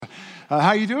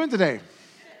How you doing today?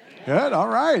 Good, all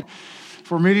right.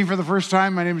 If we're meeting for the first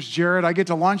time, my name is Jared. I get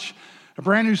to launch a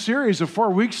brand new series of 4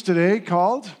 weeks today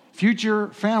called Future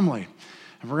Family.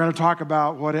 And we're going to talk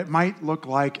about what it might look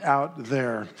like out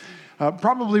there.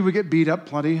 Probably we get beat up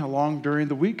plenty along during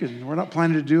the week, and we're not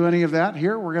planning to do any of that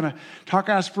here. We're going to talk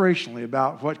aspirationally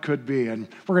about what could be, and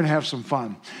we're going to have some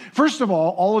fun. First of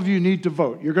all of you need to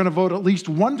vote. You're going to vote at least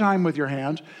one time with your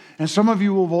hand, and some of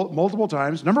you will vote multiple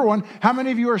times. Number one, how many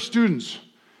of you are students?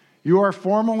 You are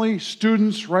formally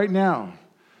students right now.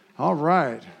 All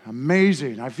right,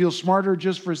 amazing. I feel smarter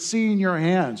just for seeing your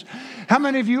hands. How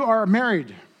many of you are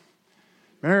married?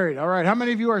 Married, all right. How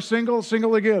many of you are single?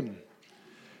 Single again.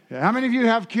 How many of you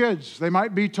have kids? They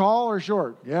might be tall or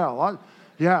short. Yeah, a lot.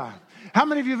 Yeah. How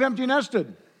many of you have empty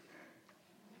nested?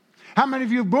 How many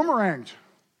of you have boomeranged?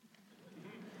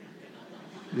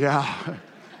 Yeah.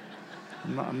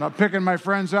 I'm not picking my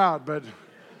friends out, but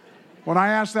when I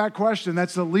ask that question,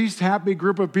 that's the least happy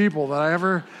group of people that I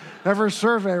ever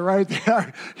survey right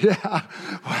there. Yeah.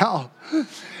 Well,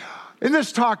 in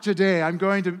this talk today, I'm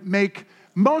going to make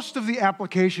most of the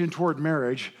application toward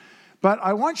marriage. But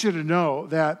I want you to know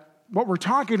that what we're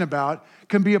talking about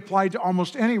can be applied to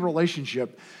almost any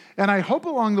relationship. And I hope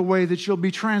along the way that you'll be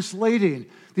translating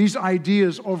these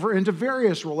ideas over into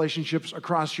various relationships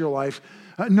across your life,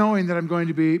 knowing that I'm going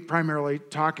to be primarily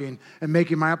talking and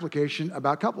making my application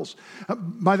about couples.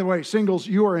 By the way, singles,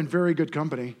 you are in very good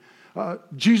company.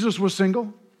 Jesus was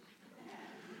single.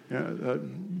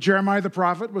 Jeremiah the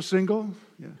prophet was single.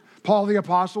 Paul the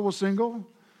apostle was single.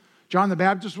 John the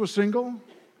Baptist was single.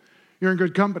 You're in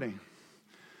good company.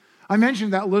 I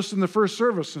mentioned that list in the first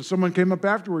service, and someone came up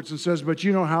afterwards and says, but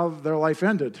you know how their life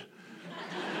ended.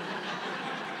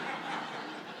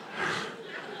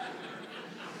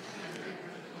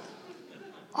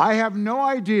 I have no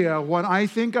idea when I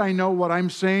think I know what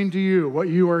I'm saying to you, what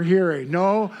you are hearing.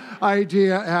 No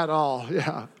idea at all.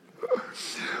 Yeah.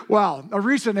 Well, a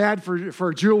recent ad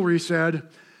for jewelry said,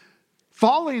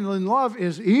 falling in love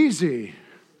is easy.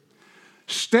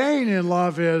 Staying in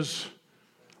love is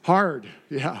hard.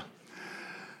 Yeah.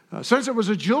 Since it was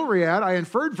a jewelry ad, I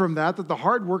inferred from that the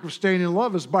hard work of staying in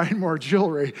love is buying more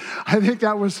jewelry. I think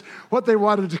that was what they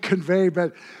wanted to convey.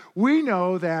 But we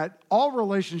know that all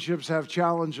relationships have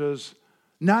challenges,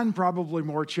 none probably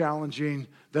more challenging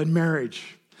than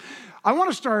marriage. I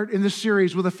want to start in this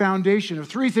series with a foundation of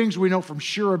 3 things we know from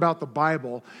sure about the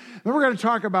Bible. Then we're going to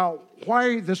talk about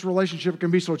why this relationship can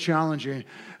be so challenging.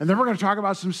 And then we're going to talk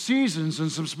about some seasons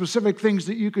and some specific things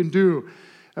that you can do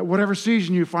at whatever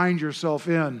season you find yourself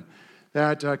in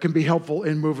that can be helpful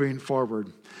in moving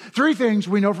forward. 3 things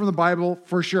we know from the Bible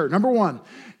for sure. Number 1,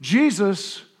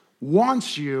 Jesus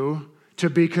wants you to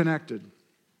be connected.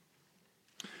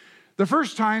 The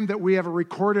first time that we have a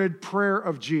recorded prayer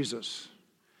of Jesus,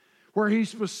 where he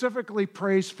specifically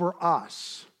prays for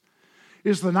us,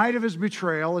 is the night of his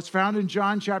betrayal. It's found in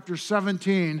John chapter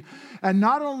 17. And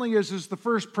not only is this the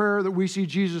first prayer that we see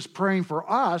Jesus praying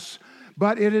for us,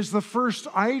 but it is the first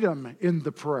item in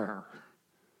the prayer.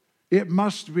 It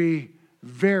must be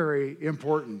very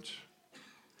important.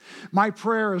 My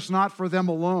prayer is not for them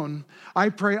alone. I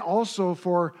pray also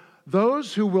for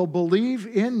those who will believe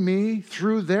in me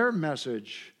through their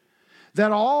message,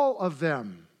 that all of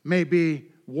them may be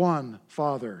one,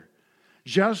 Father,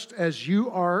 just as you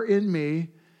are in me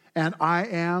and I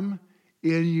am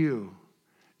in you.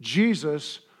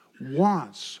 Jesus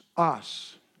wants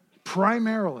us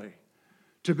primarily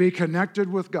to be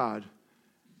connected with God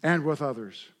and with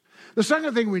others. The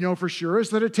second thing we know for sure is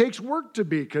that it takes work to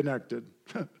be connected.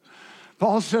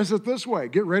 Paul says it this way,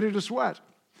 get ready to sweat.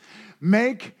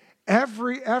 Make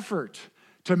every effort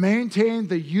to maintain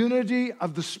the unity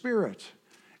of the Spirit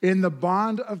in the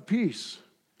bond of peace.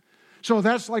 So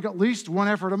that's like at least one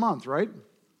effort a month, right?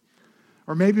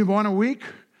 Or maybe one a week,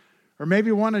 or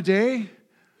maybe one a day,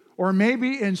 or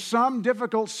maybe in some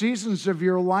difficult seasons of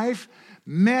your life,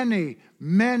 many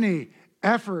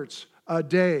efforts a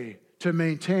day to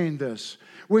maintain this.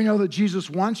 We know that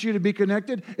Jesus wants you to be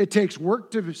connected. It takes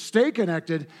work to stay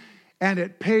connected, and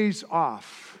it pays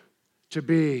off to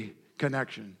be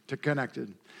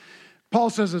connected. Paul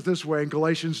says it this way in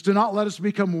Galatians, do not let us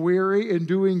become weary in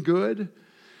doing good,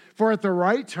 for at the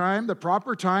right time, the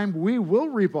proper time, we will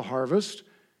reap a harvest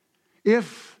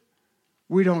if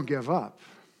we don't give up.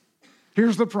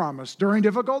 Here's the promise. During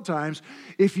difficult times,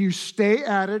 if you stay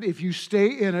at it, if you stay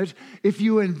in it, if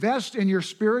you invest in your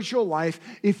spiritual life,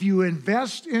 if you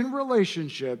invest in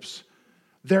relationships,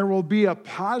 there will be a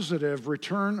positive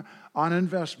return on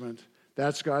investment.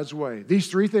 That's God's way. These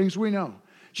 3 things we know.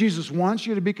 Jesus wants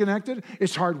you to be connected.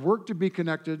 It's hard work to be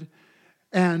connected,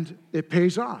 and it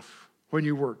pays off when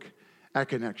you work at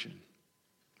Connection?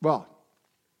 Well,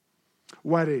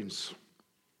 weddings.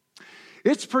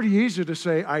 It's pretty easy to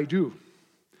say, I do.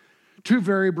 2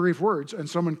 very brief words, and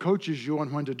someone coaches you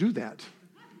on when to do that.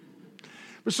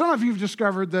 But some of you have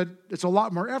discovered that it's a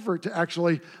lot more effort to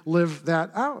actually live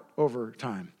that out over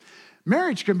time.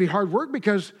 Marriage can be hard work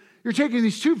because you're taking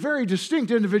these 2 very distinct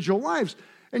individual lives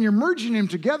and you're merging them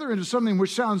together into something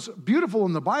which sounds beautiful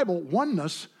in the Bible,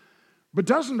 oneness, but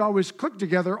doesn't always click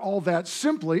together all that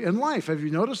simply in life. Have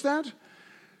you noticed that?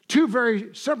 2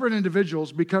 very separate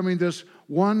individuals becoming this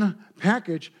one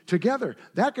package together.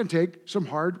 That can take some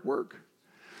hard work.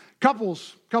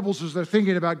 Couples as they're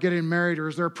thinking about getting married or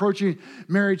as they're approaching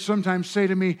marriage sometimes say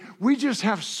to me, we just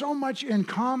have so much in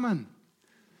common.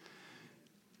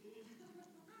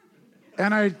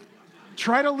 And I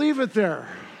try to leave it there.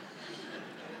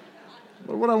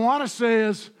 But what I want to say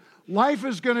is, life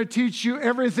is going to teach you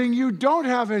everything you don't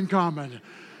have in common.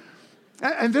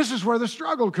 And this is where the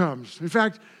struggle comes. In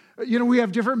fact, we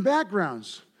have different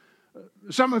backgrounds.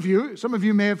 Some of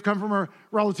you may have come from a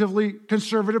relatively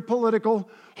conservative political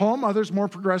home, others more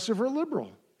progressive or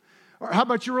liberal. Or how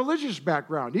about your religious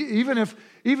background? Even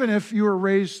if you were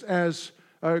raised as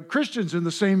Christians in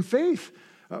the same faith,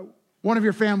 one of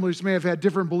your families may have had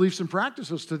different beliefs and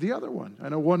practices to the other one. I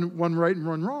know one right and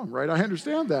one wrong, right? I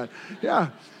understand that. Yeah.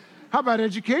 How about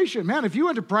education? Man, if you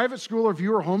went to private school or if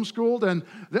you were homeschooled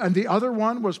and the other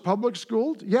one was public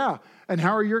schooled, yeah. And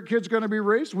how are your kids going to be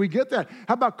raised? We get that.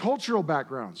 How about cultural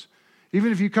backgrounds?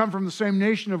 Even if you come from the same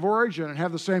nation of origin and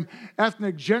have the same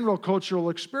ethnic, general cultural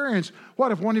experience,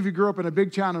 what if one of you grew up in a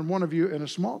big town and one of you in a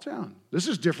small town? This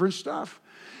is different stuff.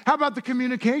 How about the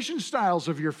communication styles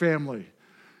of your family?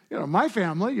 My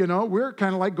family, we're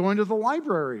kind of like going to the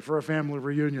library for a family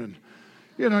reunion.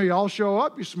 You all show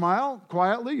up, you smile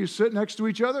quietly, you sit next to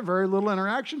each other, very little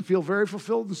interaction, feel very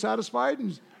fulfilled and satisfied,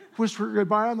 and whisper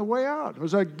goodbye on the way out. It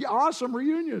was an awesome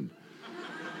reunion.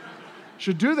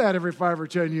 Should do that every 5 or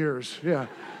 10 years. Yeah.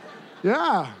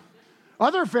 Yeah.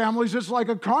 Other families, it's like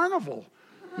a carnival.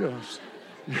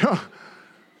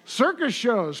 Circus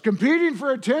shows, competing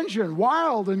for attention,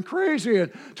 wild and crazy,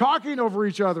 and talking over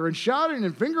each other, and shouting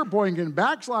and finger pointing and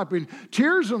backslapping,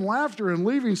 tears and laughter, and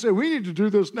leaving, say, we need to do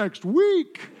this next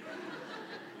week.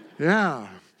 Yeah.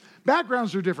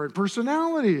 Backgrounds are different.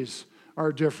 Personalities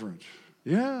are different.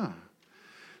 Yeah.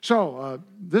 So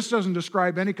this doesn't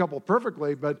describe any couple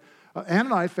perfectly, but Ann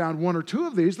and I found 1 or 2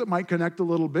 of these that might connect a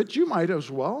little bit. You might as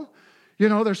well.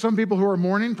 There's some people who are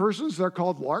morning persons. They're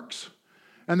called larks.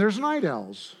 And there's night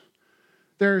owls.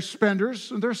 There's spenders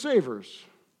and there's savers.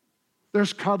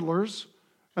 There's cuddlers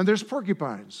and there's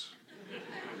porcupines.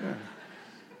 Yeah.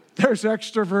 There's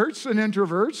extroverts and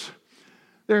introverts.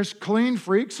 There's clean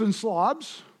freaks and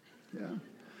slobs. Yeah.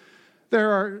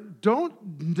 There are,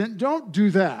 don't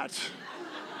do that.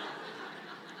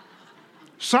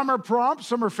 Some are prompt,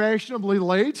 some are fashionably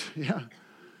late. Yeah.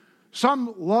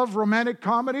 Some love romantic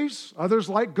comedies, others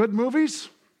like good movies.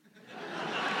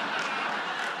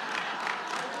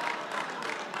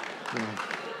 Yeah.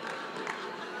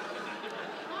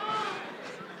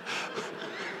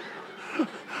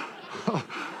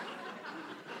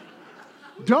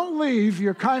 Don't leave.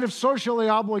 You're kind of socially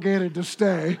obligated to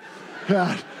stay.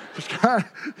 Yeah.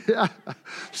 Yeah.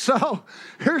 So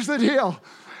here's the deal.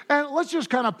 And let's just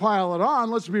kind of pile it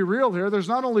on. Let's be real here. There's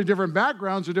not only different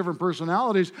backgrounds and different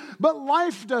personalities, but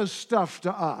life does stuff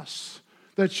to us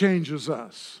that changes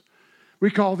us.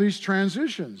 We call these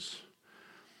transitions.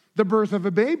 The birth of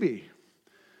a baby,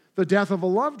 the death of a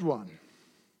loved one,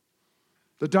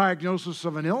 the diagnosis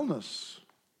of an illness,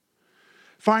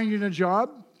 finding a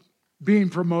job, being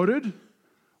promoted,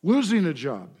 losing a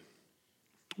job,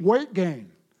 weight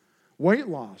gain, weight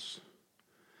loss,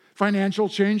 financial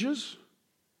changes,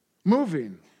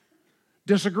 moving,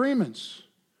 disagreements,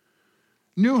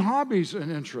 new hobbies and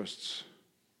interests.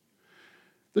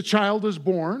 The child is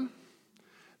born,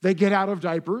 they get out of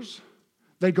diapers,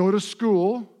 they go to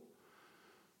school,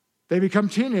 they become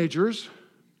teenagers,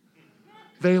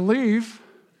 they leave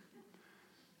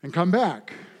and come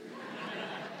back.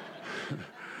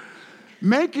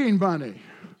 Making money,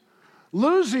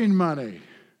 losing money,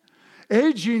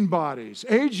 aging bodies,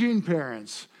 aging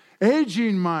parents,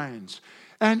 aging minds.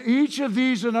 And each of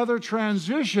these and other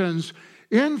transitions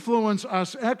influence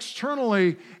us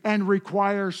externally and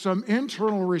require some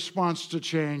internal response to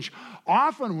change,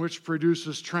 often which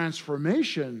produces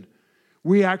transformation.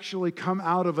 We actually come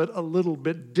out of it a little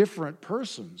bit different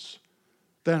persons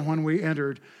than when we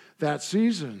entered that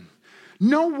season.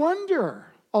 No wonder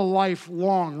a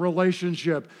lifelong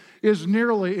relationship is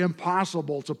nearly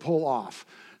impossible to pull off.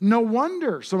 No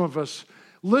wonder some of us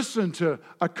listen to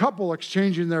a couple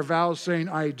exchanging their vows saying,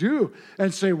 I do,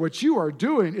 and say, what you are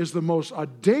doing is the most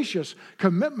audacious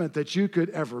commitment that you could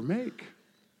ever make.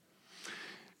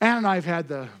 Ann and I have had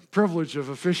the privilege of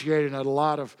officiating at a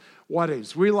lot of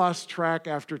weddings. We lost track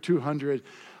after 200.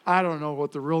 I don't know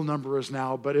what the real number is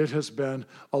now, but it has been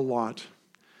a lot.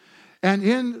 And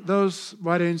in those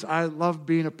weddings, I love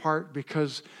being a part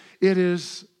because it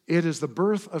is the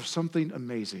birth of something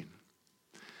amazing.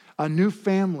 A new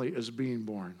family is being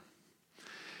born.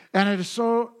 And it is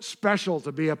so special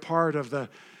to be a part of the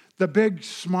big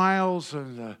smiles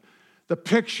and the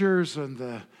pictures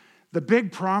and the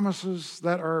big promises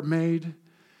that are made.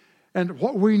 And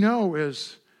what we know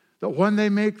is that when they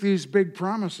make these big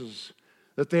promises,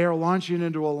 that they are launching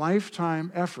into a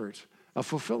lifetime effort of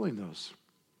fulfilling those.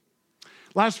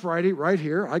 Last Friday, right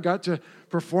here, I got to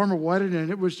perform a wedding, and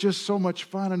it was just so much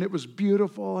fun, and it was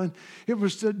beautiful, and it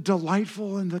was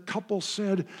delightful, and the couple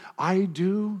said, I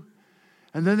do.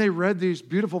 And then they read these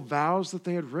beautiful vows that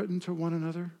they had written to one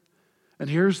another. And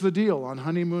here's the deal on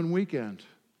honeymoon weekend.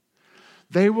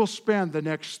 They will spend the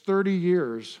next 30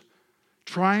 years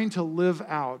trying to live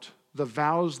out the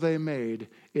vows they made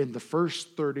in the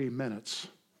first 30 minutes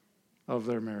of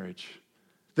their marriage.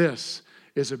 This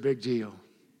is a big deal.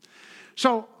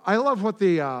 So I love what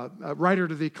the writer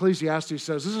to the Ecclesiastes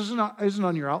says. This isn't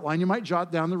on your outline. You might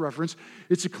jot down the reference.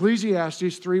 It's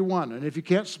Ecclesiastes 3:1. And if you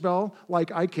can't spell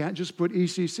like I can't, just put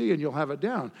ECC and you'll have it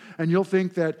down. And you'll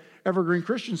think that Evergreen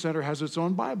Christian Center has its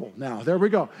own Bible. Now, there we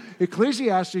go.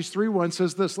 Ecclesiastes 3:1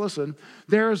 says this, listen,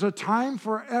 there is a time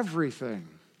for everything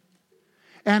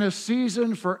and a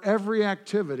season for every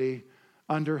activity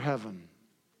under heaven.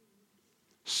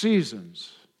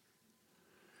 Seasons.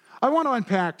 I want to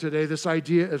unpack today this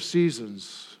idea of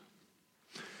seasons.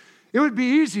 It would be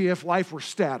easy if life were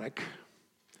static,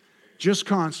 just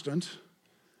constant,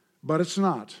 but it's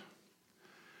not.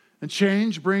 And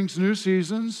change brings new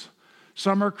seasons.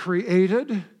 Some are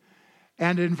created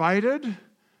and invited,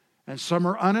 and some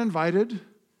are uninvited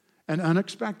and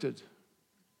unexpected.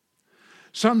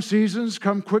 Some seasons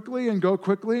come quickly and go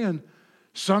quickly, and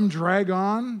some drag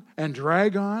on and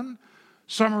drag on.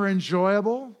 Some are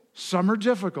enjoyable, some are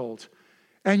difficult,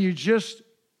 and you just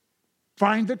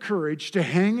find the courage to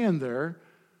hang in there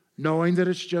knowing that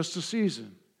it's just a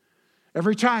season.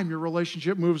 Every time your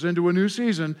relationship moves into a new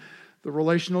season, the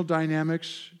relational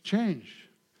dynamics change.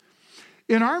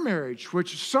 In our marriage,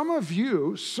 which some of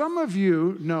you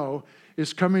know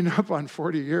is coming up on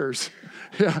 40 years.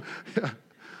 Yeah.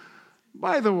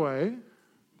 By the way,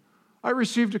 I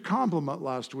received a compliment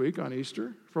last week on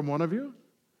Easter from one of you.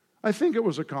 I think it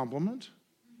was a compliment.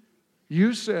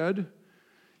 You said,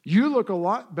 you look a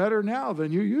lot better now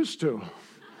than you used to.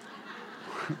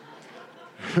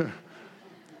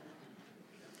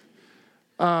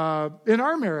 In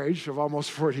our marriage of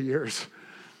almost 40 years,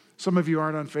 some of you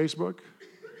aren't on Facebook.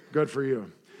 Good for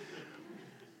you.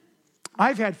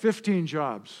 I've had 15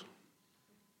 jobs.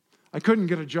 I couldn't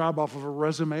get a job off of a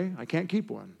resume. I can't keep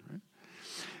one. Right?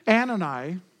 Ann and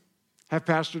I have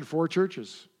pastored 4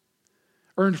 churches,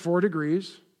 earned 4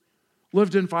 degrees,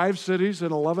 lived in 5 cities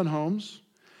and 11 homes,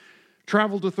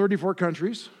 traveled to 34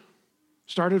 countries,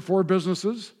 started 4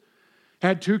 businesses,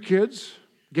 had 2 kids,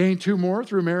 gained 2 more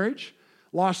through marriage,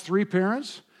 lost 3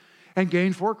 parents, and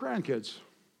gained 4 grandkids.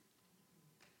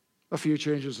 A few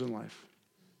changes in life.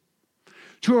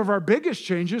 2 of our biggest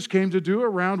changes came to do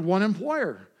around one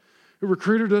employer who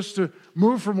recruited us to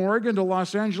move from Oregon to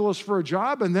Los Angeles for a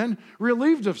job and then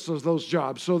relieved us of those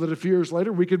jobs so that a few years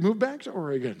later we could move back to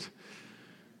Oregon.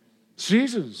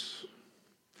 Seasons.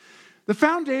 The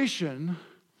foundation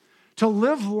to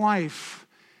live life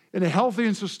in a healthy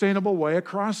and sustainable way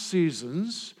across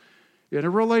seasons in a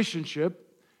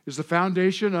relationship is the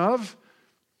foundation of,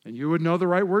 and you would know the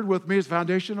right word with me, is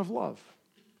foundation of love.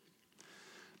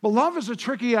 But love is a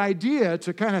tricky idea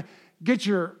to kind of get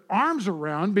your arms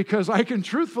around because I can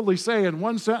truthfully say in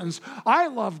one sentence, I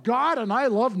love God and I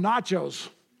love nachos.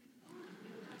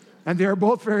 And they're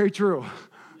both very true.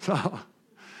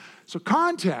 So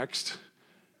context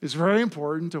is very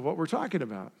important to what we're talking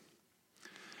about.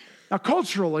 Now,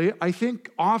 culturally, I think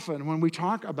often when we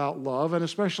talk about love, and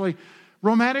especially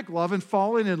romantic love and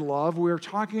falling in love, we're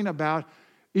talking about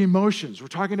emotions. We're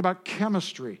talking about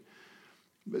chemistry.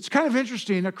 It's kind of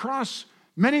interesting. Across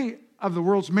many of the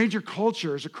world's major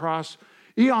cultures, across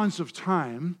eons of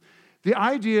time, the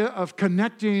idea of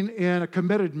connecting in a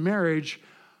committed marriage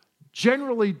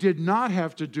generally did not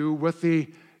have to do with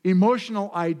the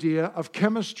emotional idea of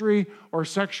chemistry or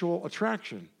sexual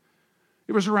attraction.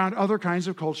 It was around other kinds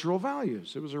of cultural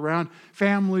values. It was around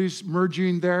families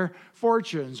merging their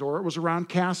fortunes, or it was around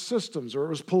caste systems, or it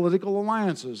was political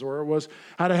alliances, or it was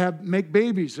how to make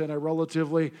babies in a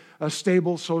relatively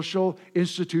stable social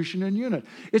institution and unit.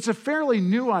 It's a fairly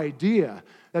new idea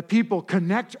that people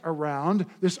connect around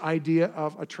this idea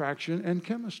of attraction and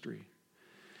chemistry.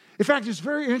 In fact, it's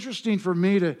very interesting for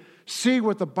me to see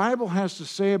what the Bible has to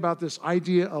say about this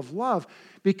idea of love,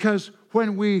 because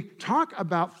when we talk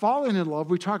about falling in love,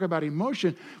 we talk about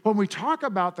emotion. When we talk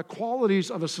about the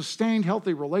qualities of a sustained,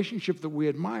 healthy relationship that we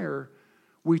admire,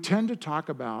 we tend to talk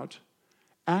about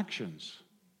actions.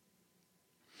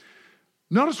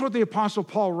 Notice what the Apostle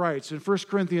Paul writes in 1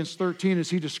 Corinthians 13 as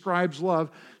he describes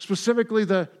love, specifically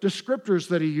the descriptors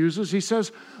that he uses. He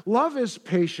says, love is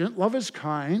patient, love is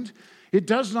kind, it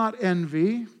does not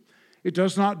envy, it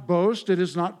does not boast, it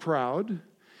is not proud,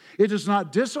 it does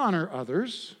not dishonor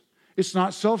others, it's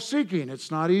not self-seeking,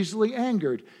 it's not easily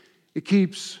angered, it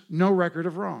keeps no record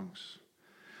of wrongs.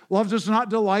 Love does not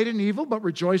delight in evil, but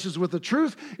rejoices with the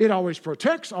truth. It always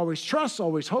protects, always trusts,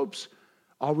 always hopes,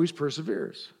 always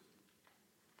perseveres.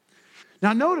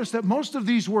 Now notice that most of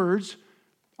these words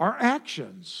are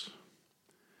actions.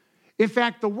 In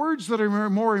fact, the words that are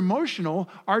more emotional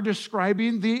are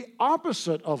describing the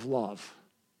opposite of love.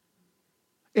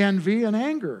 Envy and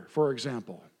anger, for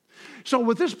example. So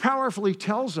what this powerfully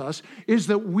tells us is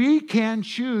that we can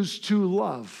choose to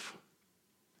love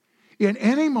in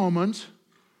any moment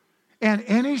and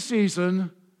any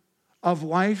season of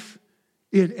life,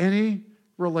 in any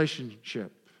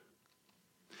relationship.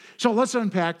 So let's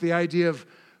unpack the idea of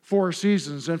 4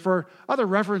 seasons. And for other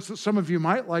reference that some of you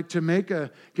might like to make,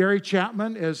 Gary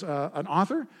Chapman is an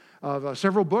author of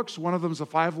several books. One of them is The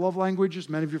 5 Love Languages,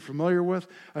 many of you are familiar with.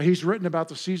 He's written about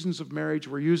the seasons of marriage.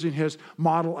 We're using his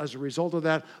model as a result of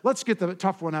that. Let's get the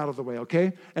tough one out of the way,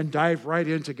 okay? And dive right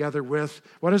in together with,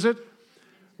 what is it?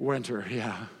 Winter,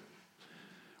 yeah.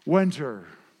 Winter.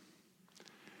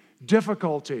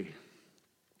 Difficulty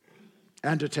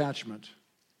and detachment.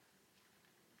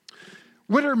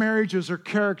 Winter marriages are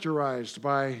characterized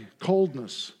by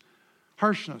coldness,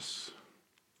 harshness,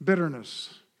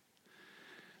 bitterness.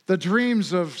 The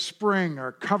dreams of spring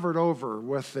are covered over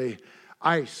with the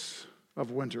ice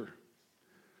of winter.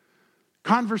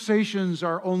 Conversations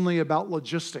are only about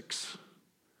logistics.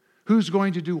 Who's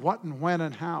going to do what and when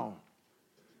and how,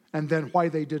 and then why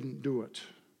they didn't do it.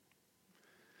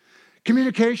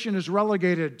 Communication is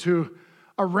relegated to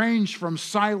a range from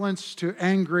silence to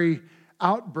angry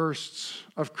outbursts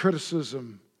of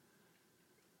criticism.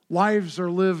 Lives are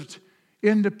lived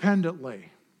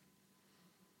independently,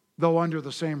 though under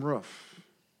the same roof.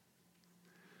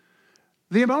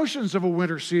 The emotions of a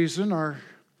winter season are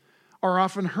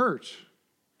often hurt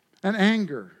and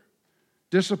anger,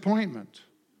 disappointment,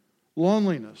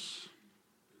 loneliness,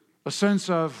 a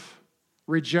sense of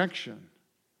rejection,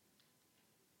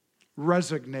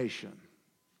 resignation.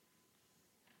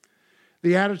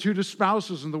 The attitude of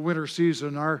spouses in the winter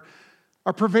season are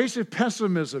pervasive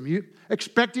pessimism,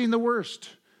 expecting the worst,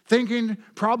 thinking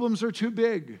problems are too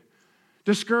big,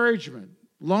 discouragement,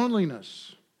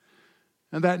 loneliness,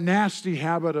 and that nasty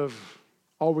habit of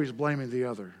always blaming the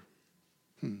other.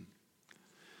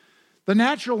 The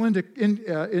natural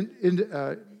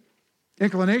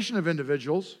inclination of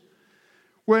individuals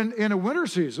when in a winter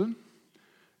season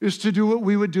is to do what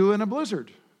we would do in a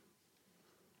blizzard.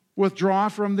 Withdraw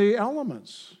from the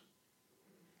elements.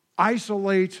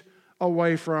 Isolate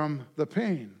away from the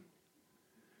pain,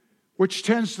 which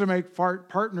tends to make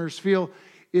partners feel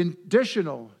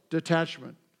additional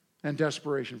detachment and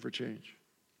desperation for change.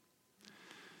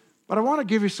 But I want to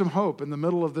give you some hope in the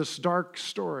middle of this dark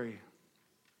story.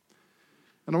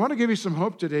 And I want to give you some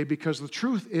hope today because the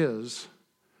truth is,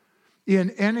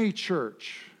 in any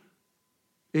church,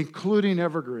 including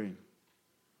Evergreen,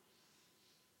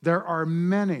 there are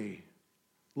many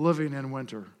living in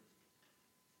winter.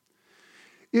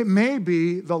 It may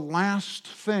be the last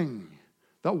thing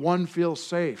that one feels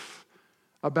safe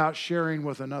about sharing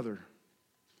with another.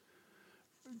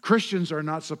 Christians are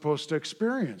not supposed to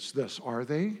experience this, are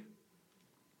they?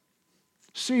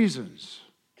 Seasons.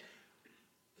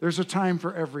 There's a time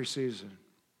for every season.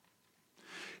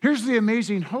 Here's the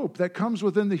amazing hope that comes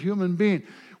within the human being.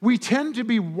 We tend to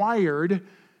be wired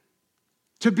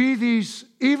to be these,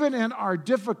 even in our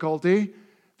difficulty,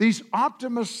 these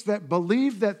optimists that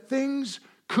believe that things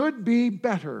could be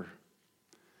better.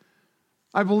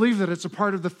 I believe that it's a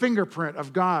part of the fingerprint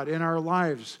of God in our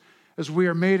lives as we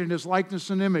are made in His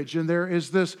likeness and image. And there is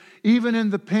this, even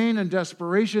in the pain and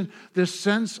desperation, this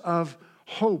sense of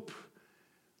hope.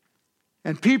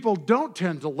 And people don't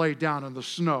tend to lay down in the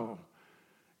snow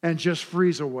and just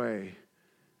freeze away.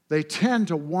 they tend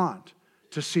to want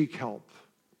to seek help,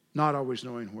 not always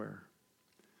knowing where.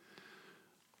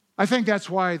 I think that's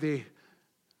why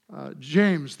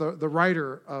James, the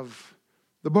writer of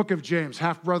the book of James,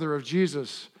 half-brother of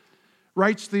Jesus,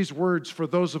 writes these words for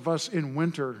those of us in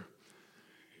winter.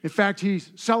 In fact, he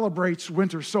celebrates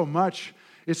winter so much,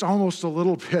 it's almost a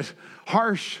little bit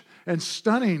harsh and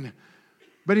stunning,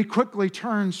 but he quickly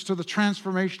turns to the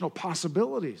transformational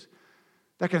possibilities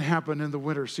that can happen in the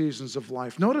winter seasons of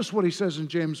life. Notice what he says in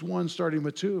James 1, starting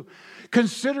with 2.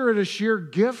 Consider it a sheer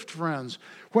gift, friends,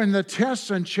 when the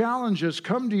tests and challenges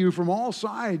come to you from all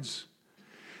sides,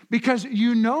 because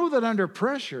you know that under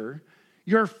pressure,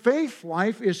 your faith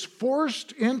life is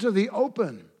forced into the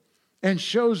open and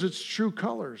shows its true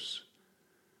colors.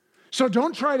 So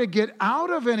don't try to get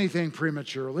out of anything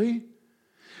prematurely.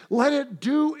 Let it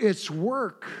do its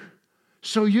work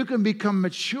so you can become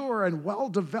mature and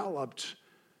well-developed,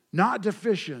 not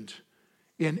deficient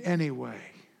in any way.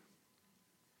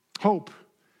 Hope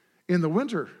in the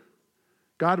winter.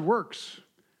 God works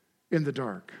in the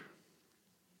dark.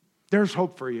 There's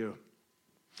hope for you.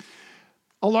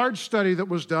 A large study that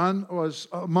was done was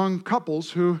among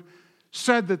couples who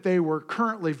said that they were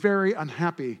currently very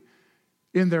unhappy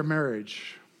in their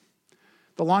marriage.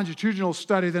 The longitudinal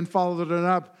study then followed it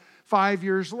up 5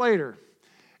 years later,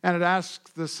 and it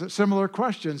asked the similar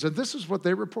questions, and this is what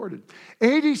they reported.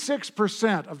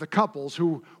 86% of the couples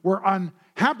who were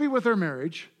unhappy with their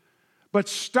marriage but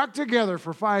stuck together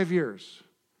for 5 years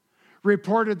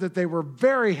reported that they were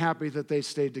very happy that they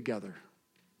stayed together.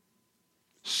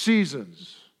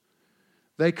 Seasons,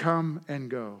 they come and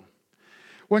go.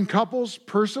 When couples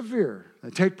persevere,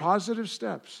 they take positive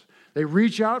steps, they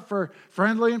reach out for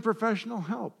friendly and professional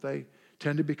help, they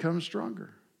tend to become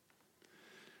stronger.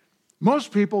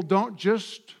 Most people don't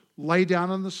just lay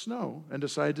down in the snow and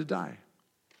decide to die.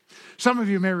 Some of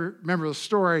you may remember the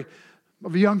story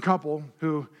of a young couple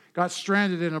who got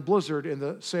stranded in a blizzard in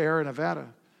the Sierra Nevada.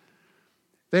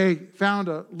 They found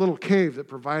a little cave that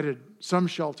provided some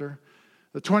shelter.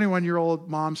 The 21-year-old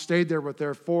mom stayed there with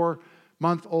their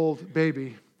 4-month-old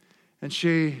baby, and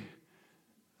she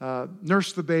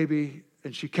nursed the baby,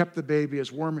 and she kept the baby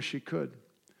as warm as she could,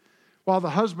 while the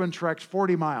husband trekked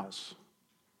 40 miles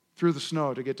through the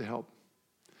snow to get to help.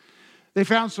 They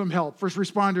found some help. First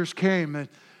responders came, and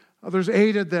others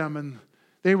aided them, and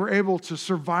they were able to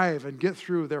survive and get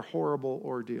through their horrible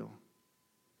ordeal.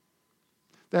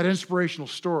 That inspirational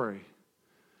story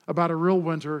about a real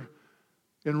winter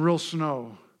in real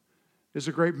snow is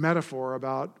a great metaphor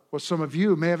about what some of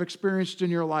you may have experienced in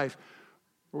your life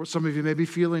or what some of you may be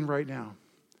feeling right now.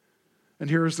 And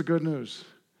here is the good news.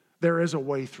 There is a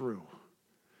way through.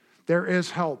 There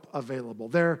is help available.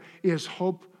 There is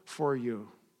hope for you.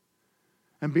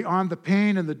 And beyond the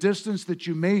pain and the distance that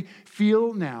you may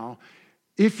feel now,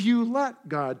 if you let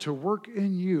God to work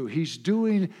in you, He's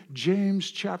doing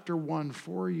James chapter 1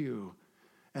 for you.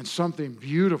 And something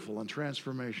beautiful and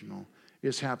transformational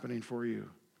is happening for you.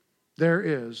 There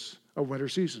is a winter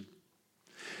season.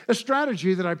 A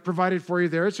strategy that I provided for you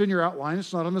there, it's in your outline,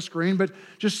 it's not on the screen, but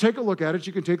just take a look at it.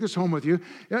 You can take this home with you.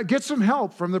 Get some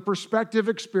help from the perspective,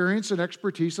 experience, and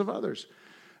expertise of others.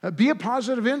 Be a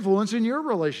positive influence in your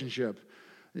relationship.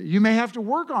 You may have to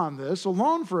work on this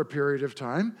alone for a period of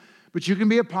time, but you can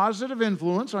be a positive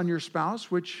influence on your spouse,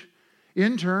 which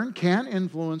in turn can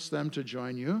influence them to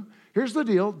join you. Here's the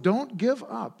deal. Don't give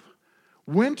up.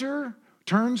 Winter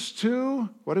turns to,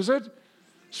 what is it?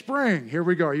 Spring. Here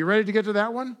we go. Are you ready to get to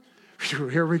that one?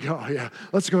 Here we go. Yeah,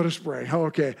 let's go to spring.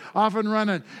 Okay, off and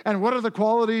running. And what are the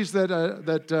qualities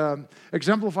that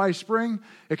exemplify spring?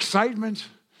 Excitement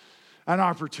and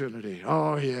opportunity.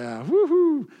 Oh yeah,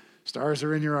 woohoo! Stars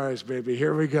are in your eyes, baby.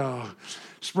 Here we go.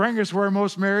 Spring is where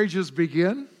most marriages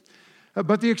begin,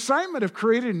 but the excitement of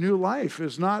creating new life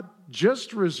is not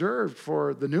just reserved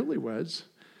for the newlyweds.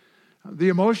 The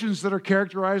emotions that are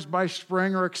characterized by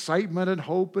spring are excitement and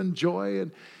hope and joy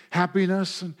and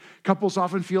happiness. And couples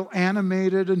often feel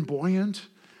animated and buoyant.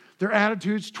 Their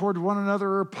attitudes toward one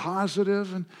another are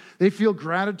positive, and they feel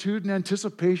gratitude and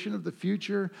anticipation of the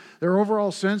future. Their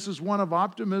overall sense is one of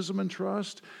optimism and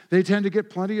trust. They tend to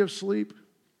get plenty of sleep.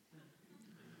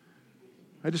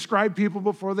 I describe people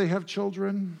before they have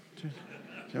children.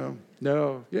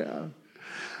 No, yeah.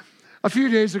 A few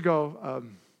days ago,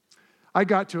 I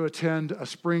got to attend a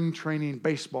spring training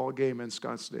baseball game in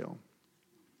Scottsdale.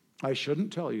 I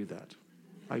shouldn't tell you that.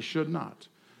 I should not.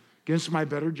 Against my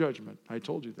better judgment, I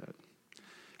told you that.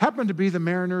 Happened to be the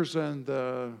Mariners and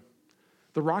the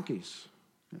Rockies.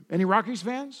 Any Rockies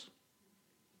fans?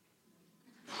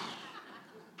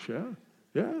 Sure.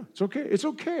 Yeah, it's okay. It's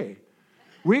okay.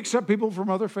 We accept people from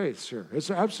other faiths here.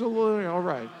 It's absolutely all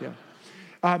right.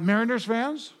 Yeah. Mariners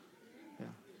fans? Yeah.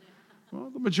 Well,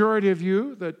 the majority of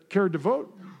you that cared to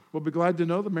vote will be glad to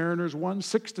know the Mariners won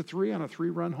 6-3 on a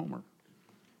 3-run homer.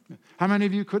 How many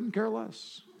of you couldn't care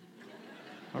less?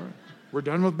 All right. We're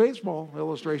done with baseball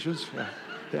illustrations.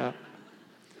 Yeah.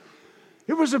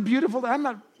 It was a beautiful day. I'm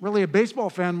not really a baseball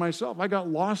fan myself. I got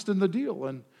lost in the deal.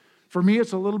 And for me,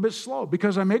 it's a little bit slow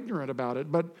because I'm ignorant about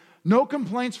it. But no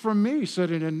complaints from me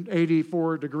sitting in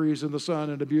 84 degrees in the sun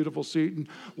in a beautiful seat and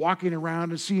walking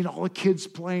around and seeing all the kids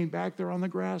playing back there on the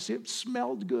grass. It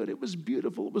smelled good. It was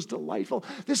beautiful. It was delightful.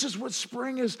 This is what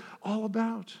spring is all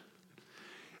about.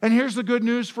 And here's the good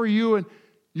news for you and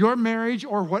your marriage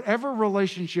or whatever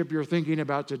relationship you're thinking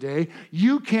about today.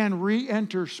 You can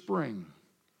re-enter spring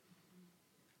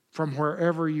from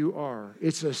wherever you are.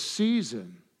 It's a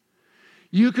season.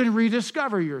 You can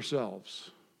rediscover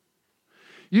yourselves.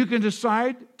 You can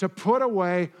decide to put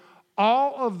away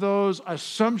all of those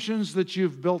assumptions that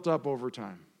you've built up over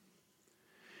time.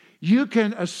 You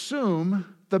can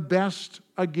assume the best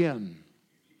again.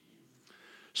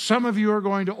 Some of you are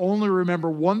going to only remember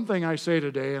one thing I say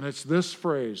today, and it's this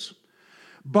phrase: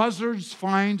 buzzards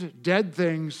find dead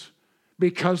things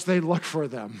because they look for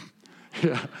them.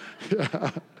 Yeah.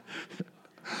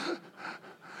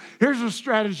 Here's a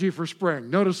strategy for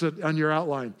spring. Notice it on your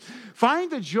outline.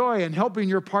 Find the joy in helping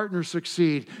your partner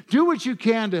succeed. Do what you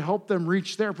can to help them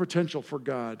reach their potential for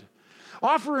God.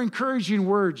 Offer encouraging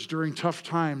words during tough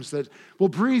times that will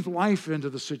breathe life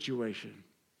into the situation.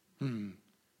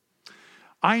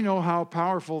 I know how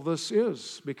powerful this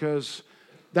is because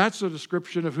that's a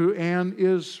description of who Anne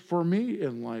is for me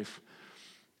in life.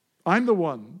 I'm the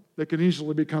one that can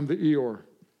easily become the Eeyore.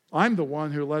 I'm the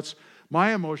one who lets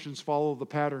my emotions follow the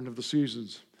pattern of the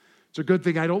seasons. It's a good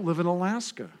thing I don't live in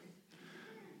Alaska.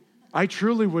 I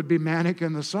truly would be manic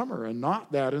in the summer and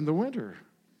not that in the winter.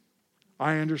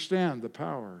 I understand the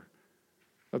power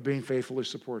of being faithfully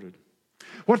supported.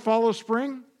 What follows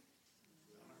spring?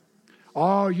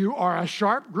 Oh, you are a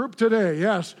sharp group today.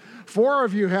 Yes, 4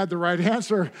 of you had the right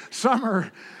answer,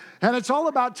 summer. And it's all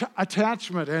about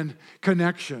attachment and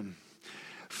connection.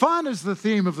 Fun is the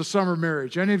theme of the summer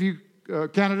marriage. Any of you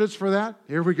candidates for that?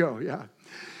 Here we go, yeah.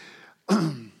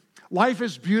 Life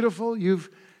is beautiful. You're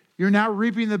now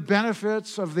reaping the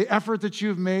benefits of the effort that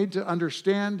you've made to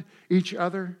understand each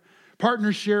other.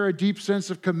 Partners share a deep sense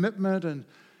of commitment and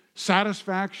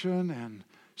satisfaction and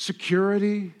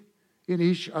security in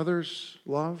each other's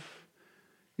love.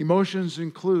 Emotions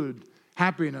include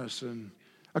happiness and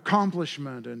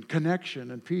accomplishment and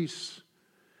connection and peace.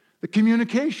 The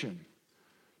communication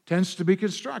tends to be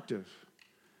constructive,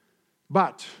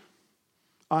 but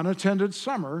unattended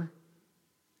summer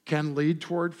can lead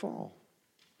toward fall.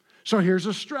 So here's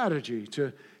a strategy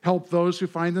to help those who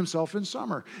find themselves in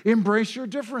summer. Embrace your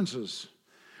differences.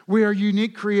 We are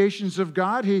unique creations of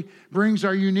God. He brings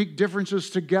our unique differences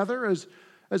together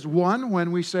as one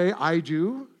when we say, I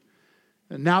do.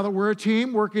 And now that we're a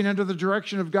team working under the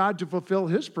direction of God to fulfill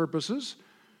His purposes,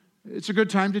 it's a good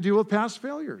time to deal with past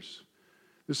failures.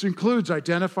 This includes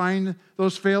identifying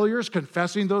those failures,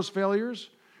 confessing those failures,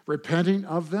 repenting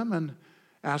of them, and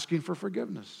asking for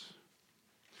forgiveness.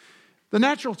 The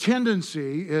natural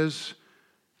tendency is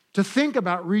to think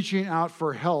about reaching out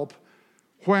for help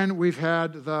when we've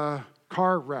had the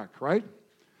car wreck, right?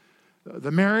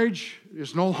 The marriage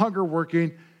is no longer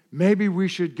working. Maybe we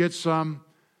should get some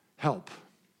help.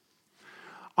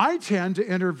 I tend to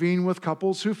intervene with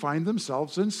couples who find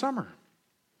themselves in summer.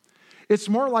 It's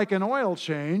more like an oil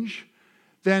change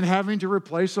than having to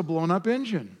replace a blown-up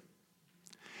engine.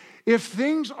 If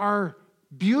things are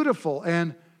beautiful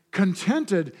and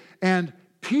contented and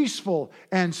peaceful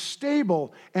and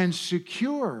stable and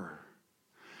secure,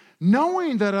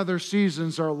 knowing that other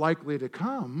seasons are likely to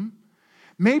come,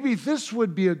 maybe this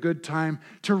would be a good time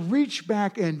to reach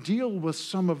back and deal with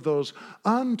some of those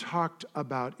untalked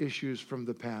about issues from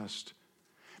the past.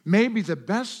 Maybe the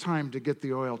best time to get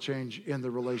the oil change in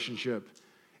the relationship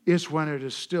is when it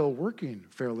is still working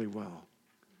fairly well.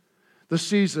 The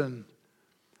season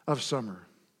of summer.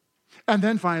 And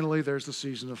then finally, there's the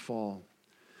season of fall.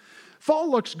 Fall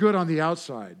looks good on the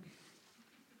outside,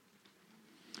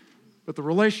 but the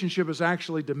relationship is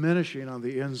actually diminishing on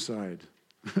the inside.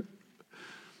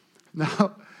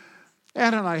 Now,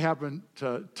 Ann and I happen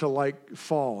to like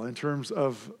fall in terms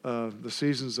of the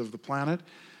seasons of the planet.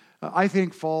 I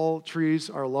think fall trees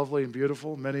are lovely and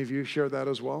beautiful. Many of you share that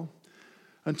as well.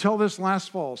 Until this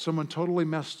last fall, someone totally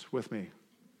messed with me.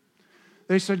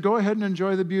 They said, go ahead and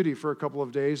enjoy the beauty for a couple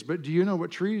of days, but do you know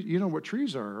what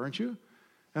trees are, aren't you?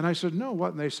 And I said, no,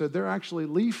 what? And they said, they're actually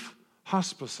leaf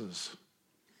hospices.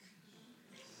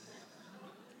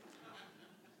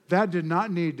 That did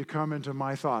not need to come into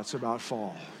my thoughts about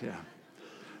fall. Yeah.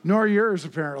 Nor yours,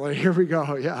 apparently. Here we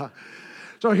go. Yeah.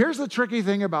 So here's the tricky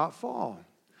thing about fall.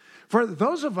 For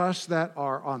those of us that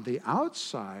are on the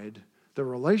outside, the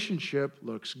relationship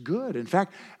looks good. In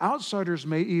fact, outsiders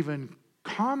may even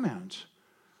comment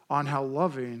on how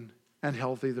loving and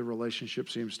healthy the relationship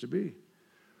seems to be.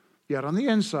 Yet on the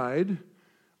inside,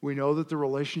 we know that the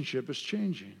relationship is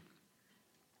changing.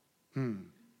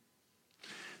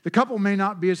 The couple may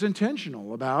not be as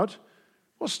intentional about,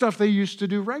 stuff they used to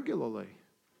do regularly.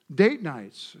 Date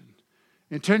nights, and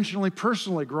intentionally,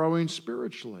 personally growing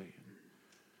spiritually.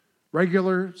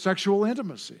 Regular sexual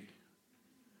intimacy.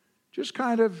 Just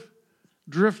kind of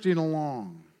drifting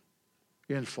along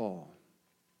in fall.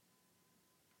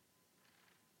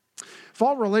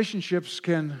 Fall relationships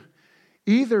can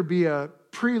either be a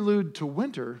prelude to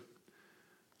winter,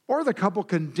 or the couple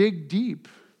can dig deep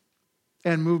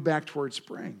and move back toward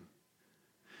spring.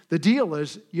 The deal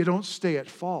is you don't stay at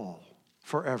fall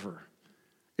forever.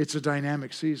 It's a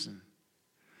dynamic season.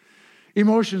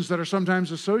 Emotions that are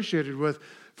sometimes associated with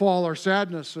fall are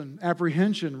sadness and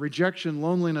apprehension, rejection,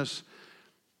 loneliness,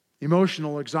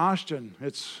 emotional exhaustion.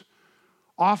 It's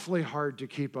awfully hard to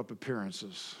keep up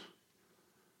appearances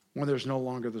when there's no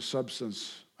longer the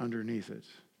substance underneath it.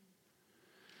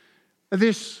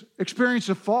 This experience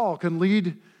of fall can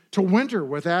lead to winter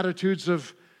with attitudes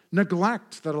of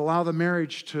neglect that allow the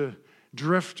marriage to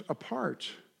drift apart.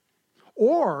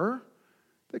 Or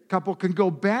the couple can go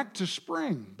back to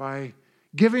spring by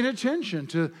giving attention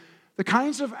to the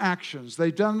kinds of actions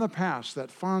they've done in the past that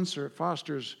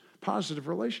fosters positive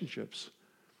relationships.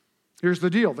 Here's the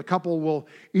deal. The couple will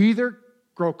either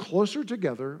grow closer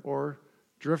together or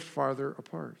drift farther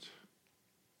apart.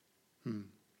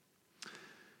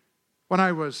 When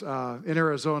I was in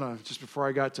Arizona, just before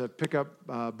I got to pick up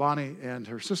Bonnie and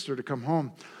her sister to come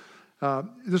home,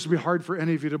 this will be hard for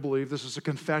any of you to believe. This is a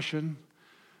confession.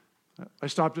 I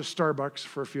stopped at Starbucks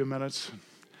for a few minutes.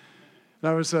 And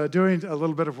I was doing a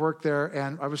little bit of work there,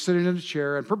 and I was sitting in a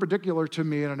chair, and perpendicular to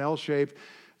me in an L shape,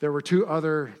 there were two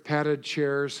other padded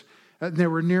chairs, and they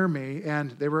were near me,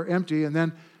 and they were empty. And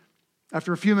then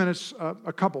after a few minutes,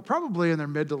 a couple, probably in their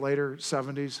mid to later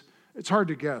 70s, it's hard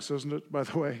to guess, isn't it, by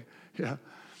the way? Yeah.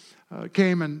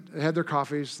 Came and had their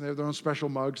coffees. They had their own special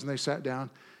mugs, and they sat down.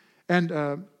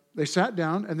 And they sat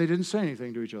down, and they didn't say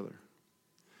anything to each other.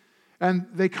 And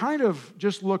they kind of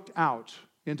just looked out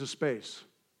into space.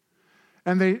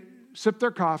 And they sipped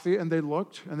their coffee, and they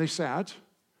looked, and they sat.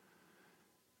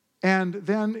 And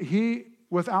then he,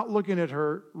 without looking at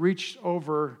her, reached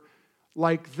over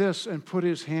like this and put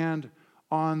his hand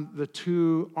on the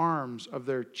two arms of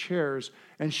their chairs,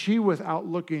 and she, without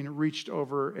looking, reached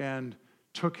over and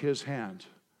took his hand.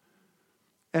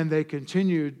 And they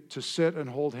continued to sit and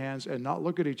hold hands and not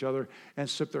look at each other and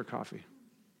sip their coffee.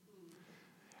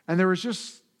 And there was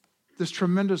just this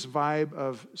tremendous vibe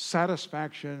of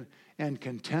satisfaction and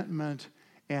contentment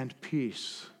and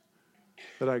peace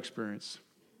that I experienced.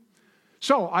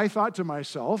 So I thought to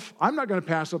myself, I'm not going to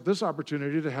pass up this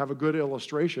opportunity to have a good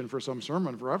illustration for some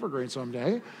sermon for Evergreen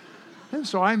someday. And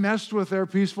so I messed with their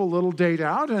peaceful little date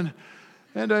out. And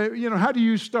how do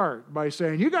you start? By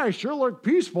saying, you guys sure look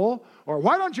peaceful. Or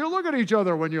why don't you look at each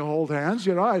other when you hold hands?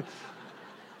 I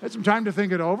had some time to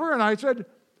think it over. And I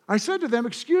said to them,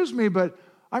 excuse me, but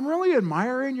I'm really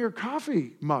admiring your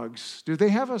coffee mugs. Do they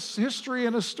have a history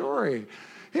and a story?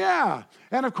 Yeah,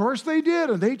 and of course they did,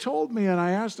 and they told me, and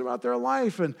I asked about their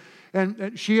life,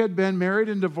 and she had been married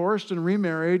and divorced and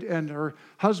remarried, and her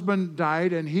husband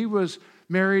died, and he was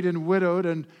married and widowed,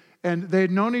 and they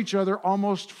had known each other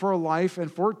almost for a life, and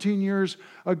 14 years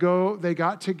ago they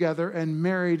got together and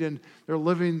married, and they're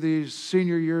living these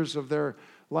senior years of their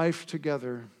life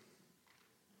together.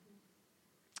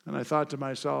 And I thought to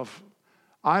myself,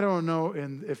 I don't know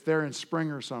if they're in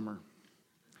spring or summer.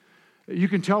 You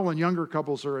can tell when younger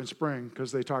couples are in spring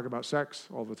because they talk about sex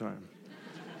all the time.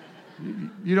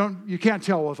 You can't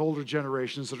tell with older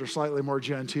generations that are slightly more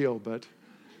genteel, but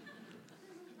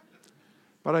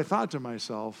I thought to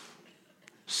myself,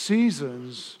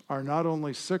 seasons are not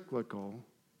only cyclical,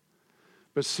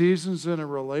 but seasons in a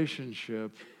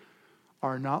relationship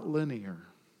are not linear.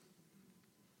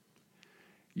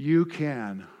 You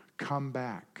can come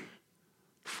back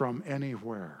from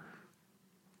anywhere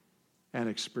and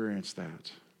experience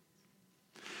that.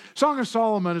 Song of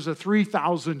Solomon is a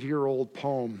 3,000-year-old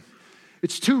poem.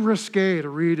 It's too risque to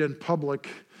read in public,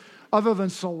 other than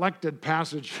selected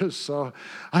passages. So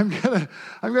I'm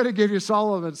gonna give you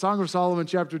Song of Solomon,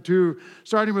 chapter 2,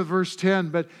 starting with verse 10.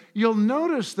 But you'll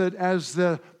notice that as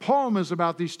the poem is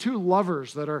about these two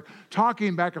lovers that are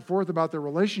talking back and forth about their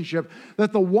relationship,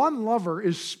 that the one lover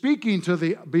is speaking to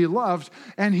the beloved,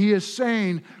 and he is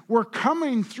saying, we're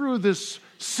coming through this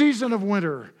season of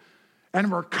winter,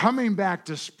 and we're coming back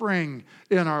to spring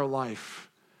in our life.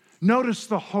 Notice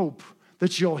the hope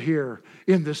that you'll hear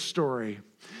in this story.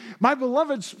 My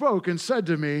beloved spoke and said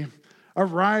to me,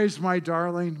 arise, my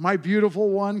darling, my beautiful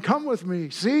one, come with me.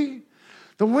 See,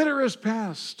 the winter is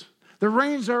past. The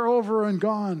rains are over and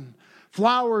gone.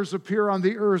 Flowers appear on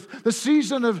the earth. The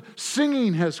season of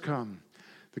singing has come.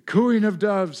 The cooing of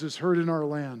doves is heard in our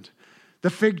land. The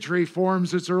fig tree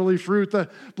forms its early fruit. The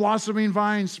blossoming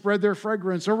vines spread their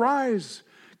fragrance. Arise,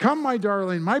 come, my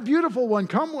darling, my beautiful one,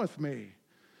 come with me.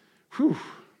 Whew,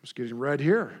 it's getting red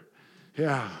here.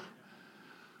 Yeah.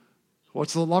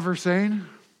 What's the lover saying?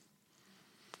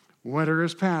 Winter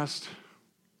is past.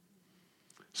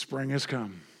 Spring has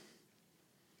come.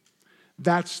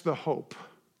 That's the hope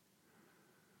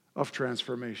of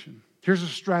transformation. Here's a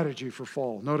strategy for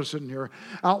fall. Notice it in your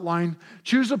outline.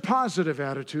 Choose a positive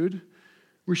attitude.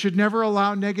 We should never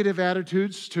allow negative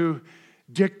attitudes to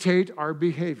dictate our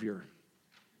behavior.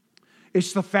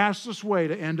 It's the fastest way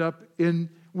to end up in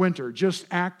winter. Just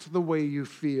act the way you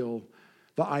feel.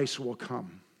 The ice will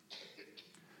come.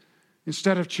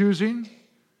 Instead of choosing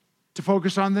to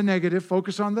focus on the negative,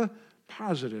 focus on the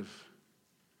positive.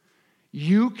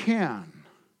 You can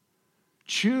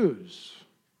choose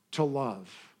to love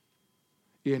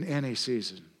in any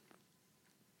season.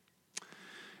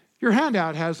 Your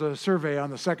handout has a survey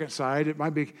on the second side. It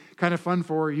might be kind of fun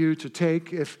for you to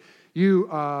take if you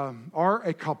are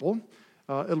a couple.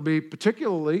 It'll be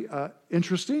particularly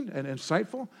interesting and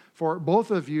insightful for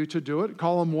both of you to do it.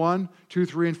 Column 1, 2,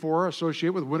 3, and 4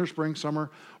 associate with winter, spring,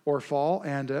 summer, or fall,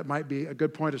 and it might be a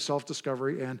good point of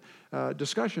self-discovery and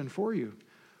discussion for you.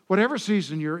 Whatever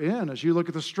season you're in, as you look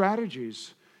at the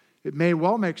strategies, it may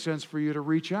well make sense for you to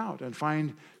reach out and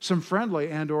find some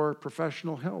friendly and or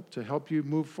professional help to help you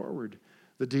move forward.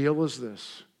 The deal is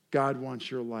this: God wants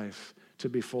your life to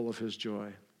be full of His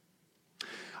joy.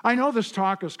 I know this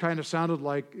talk has kind of sounded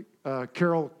like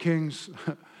Carole King's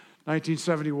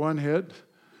 1971 hit,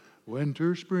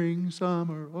 Winter, Spring,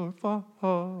 Summer, or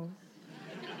Fall.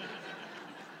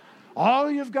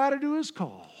 All you've got to do is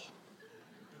call,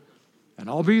 and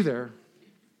I'll be there.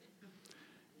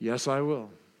 Yes, I will.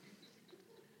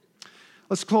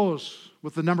 Let's close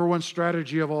with the number one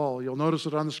strategy of all. You'll notice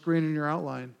it on the screen in your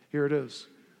outline. Here it is.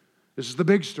 This is the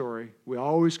big story. We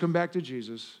always come back to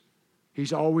Jesus.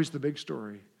 He's always the big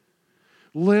story.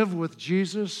 Live with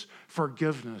Jesus,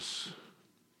 forgiveness,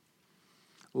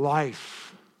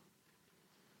 life,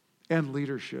 and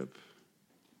leadership.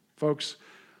 Folks,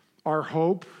 our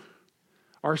hope,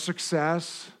 our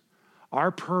success, our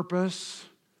purpose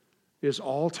is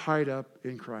all tied up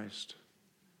in Christ.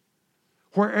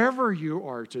 Wherever you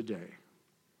are today,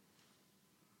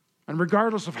 and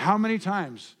regardless of how many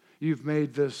times you've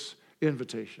made this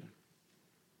invitation,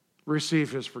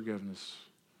 receive His forgiveness.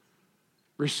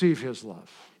 Receive His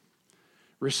love.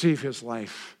 Receive His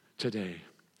life today.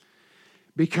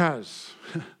 Because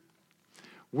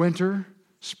winter,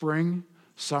 spring,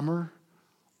 summer,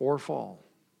 or fall,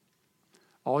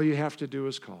 all you have to do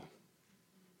is call.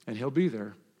 And He'll be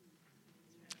there.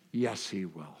 Yes, He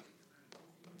will.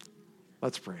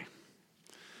 Let's pray.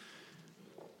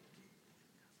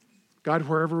 God,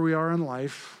 wherever we are in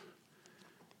life,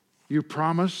 You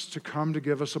promise to come to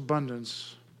give us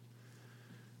abundance.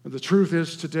 And the truth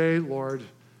is today, Lord,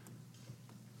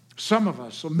 some of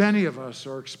us, so many of us,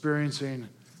 are experiencing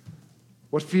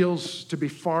what feels to be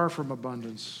far from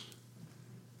abundance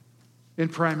in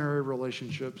primary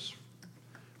relationships.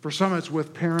 For some, it's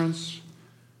with parents,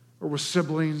 or with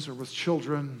siblings, or with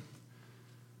children,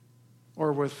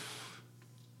 or with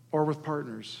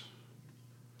partners.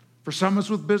 For some, it's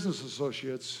with business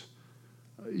associates.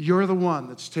 You're the one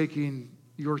that's taking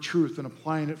Your truth and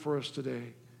applying it for us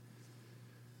today.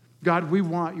 God, we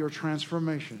want Your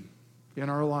transformation in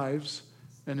our lives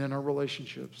and in our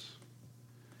relationships.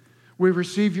 We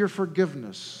receive Your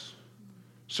forgiveness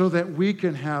so that we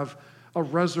can have a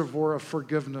reservoir of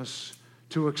forgiveness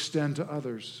to extend to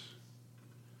others.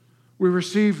 We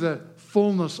receive the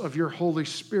fullness of Your Holy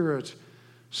Spirit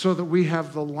so that we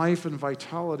have the life and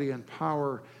vitality and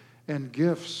power and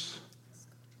gifts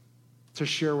to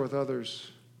share with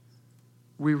others.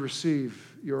 We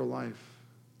receive Your life.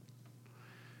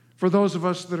 For those of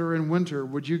us that are in winter,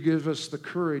 would You give us the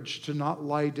courage to not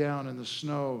lie down in the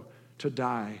snow to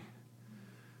die?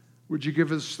 Would you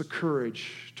give us the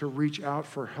courage to reach out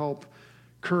for help,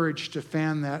 courage to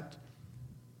fan that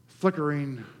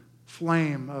flickering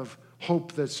flame of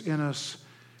hope that's in us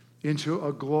into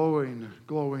a glowing,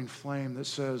 glowing flame that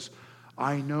says,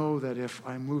 I know that if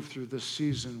I move through this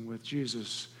season with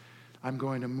Jesus, I'm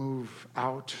going to move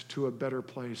out to a better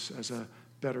place as a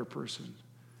better person.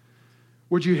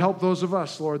 Would you help those of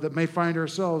us, Lord, that may find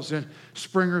ourselves in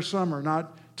spring or summer,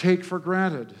 not take for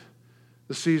granted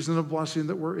the season of blessing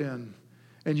that we're in,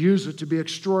 and use it to be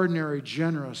extraordinary,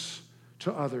 generous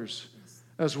to others,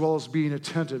 as well as being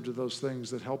attentive to those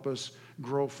things that help us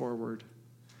grow forward.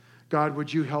 God,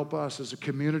 would you help us as a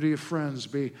community of friends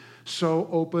be so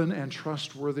open and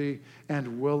trustworthy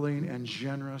and willing and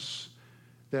generous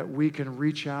that we can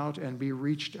reach out and be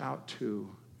reached out to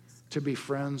be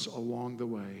friends along the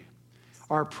way.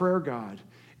 Our prayer, God,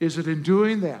 is that in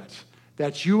doing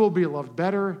that you will be loved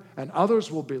better and others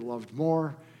will be loved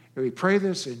more. And we pray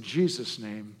this in Jesus'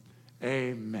 name.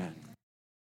 Amen.